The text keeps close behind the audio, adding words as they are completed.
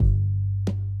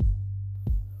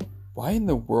Why in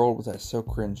the world was I so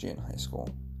cringy in high school?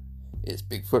 Is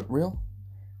Bigfoot real?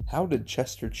 How did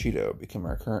Chester Cheeto become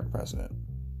our current president?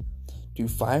 Do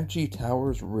 5G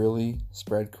towers really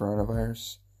spread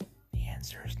coronavirus? The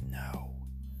answer is no.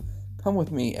 Come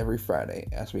with me every Friday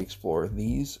as we explore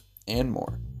these and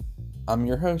more. I'm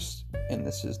your host, and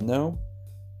this is No,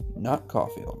 Not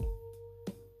Caulfield.